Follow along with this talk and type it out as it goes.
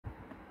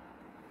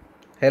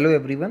Hello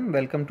everyone,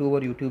 welcome to our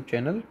YouTube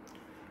channel.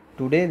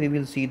 Today we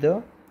will see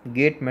the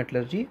GATE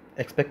metallurgy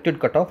expected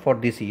cutoff for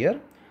this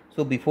year.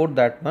 So before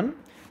that one,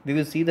 we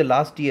will see the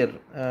last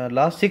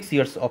 6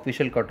 years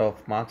official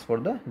cutoff marks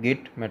for the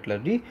GATE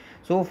metallurgy.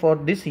 So for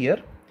this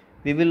year,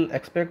 we will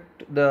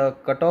expect the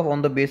cutoff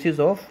on the basis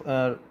of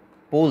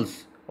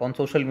polls on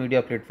social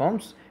media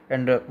platforms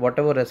and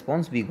whatever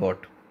response we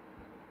got.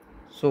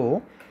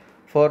 So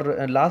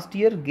for last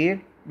year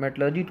GATE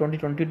metallurgy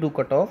 2022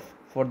 cutoff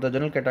for the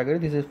general category,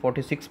 this is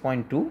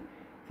 46.2,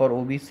 for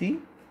OBC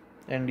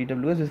and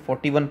EWS is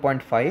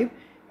 41.5,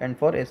 and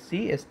for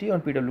SC, ST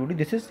and PWD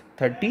this is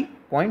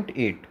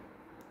 30.8,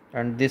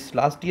 and this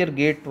last year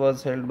GATE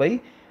was held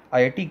by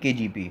IIT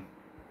KGP.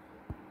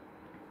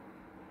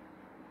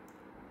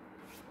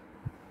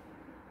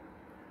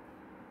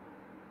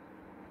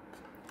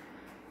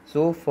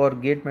 So for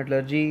GATE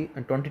metallurgy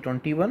in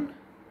 2021,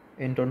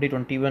 in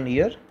 2021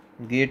 year,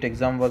 GATE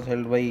exam was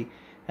held by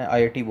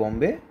IIT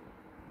Bombay.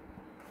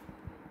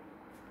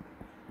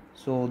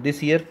 So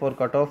this year for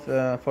cutoff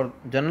for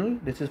general,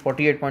 this is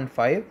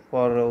 48.5,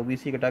 for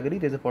OBC category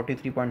this is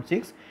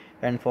 43.6,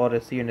 and for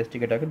SC and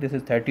ST category this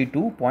is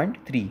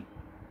 32.3.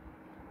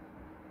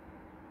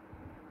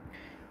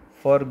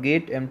 For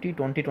GATE MT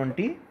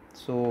 2020,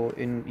 so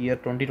in year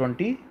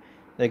 2020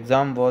 the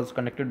exam was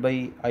conducted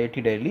by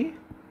IIT Delhi,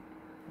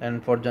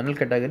 and for general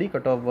category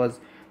cutoff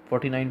was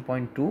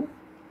 49.2,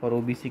 for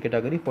OBC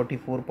category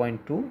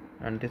 44.2,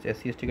 and this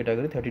SC/ST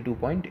category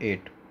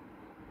 32.8.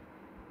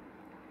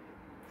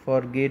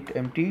 For GATE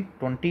MT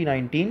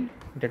 2019,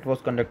 that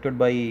was conducted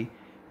by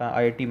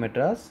IIT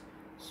Madras.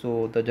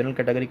 So the general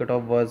category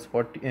cutoff was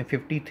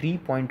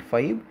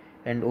 53.5,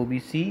 and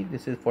OBC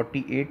this is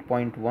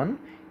 48.1,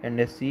 and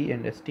SC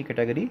and ST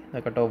category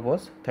the cutoff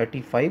was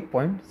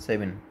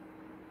 35.7.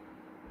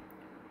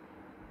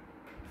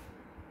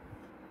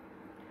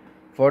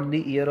 For the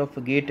year of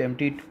GATE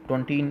MT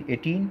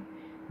 2018,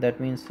 that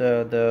means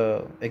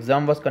the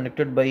exam was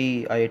conducted by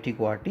IIT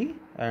Guwahati,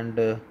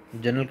 and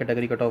general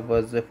category cutoff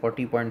was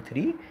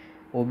 40.3,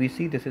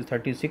 OBC this is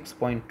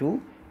 36.2,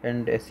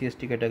 and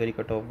SC/ST category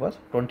cutoff was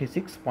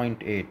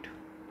 26.8.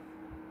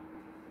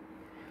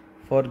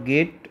 For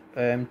GATE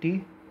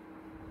MT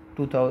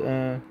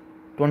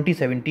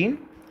 2017,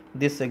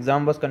 this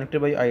exam was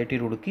conducted by IIT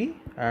Roorkee,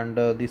 and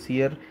this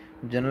year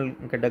general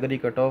category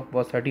cutoff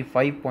was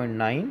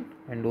 35.9,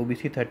 and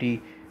OBC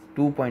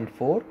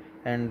 32.4,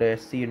 and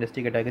SC and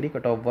ST category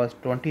cutoff was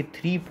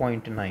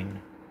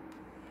 23.9.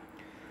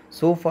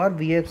 So far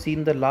we have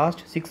seen the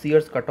last 6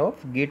 years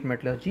cutoff GATE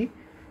metallurgy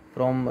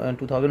from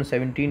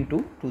 2017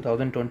 to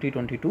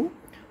 2020-22.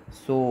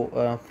 So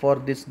for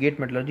this GATE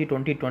metallurgy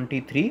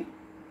 2023,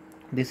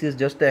 this is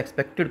just the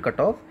expected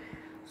cutoff.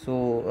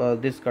 So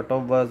this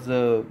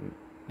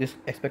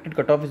expected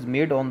cutoff is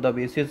made on the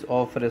basis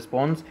of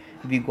response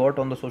we got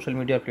on the social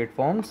media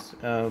platforms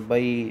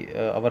by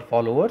our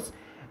followers,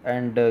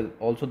 and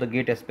also the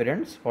GATE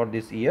aspirants for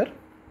this year,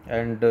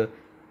 and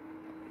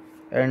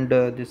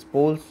this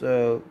polls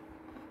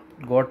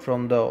got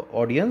from the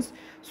audience.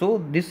 So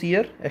this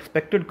year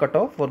expected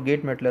cutoff for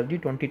GATE metallurgy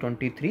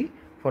 2023,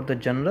 for the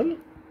general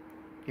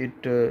it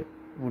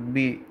would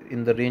be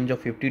in the range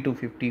of 50 to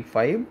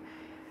 55,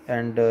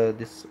 and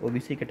this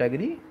OBC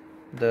category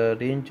the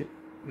range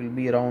will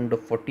be around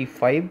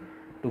 45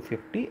 to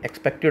 50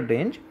 expected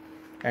range,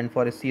 and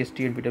for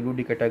SC/ST and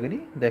PWD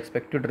category the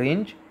expected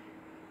range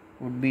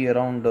would be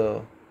around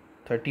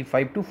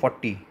 35 to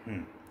 40.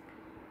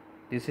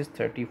 This is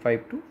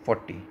 35 to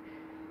 40.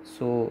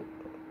 So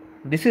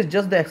this is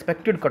just the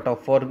expected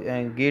cutoff for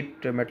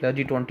GATE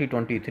metallurgy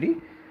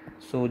 2023.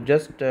 So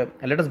just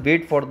let us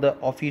wait for the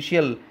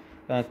official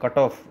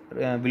cutoff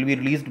will be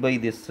released by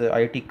this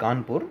IIT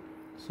Kanpur.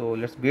 So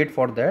let's wait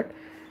for that,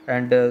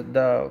 and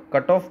the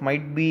cutoff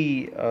might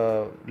be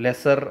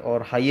lesser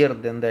or higher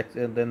than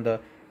the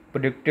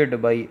predicted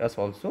by us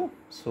also.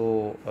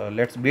 So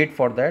let's wait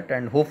for that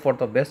and hope for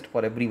the best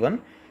for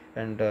everyone,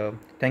 and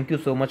thank you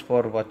so much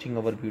for watching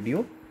our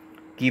video.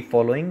 Keep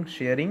following,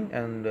 sharing,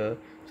 and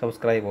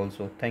subscribe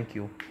also. Thank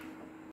you.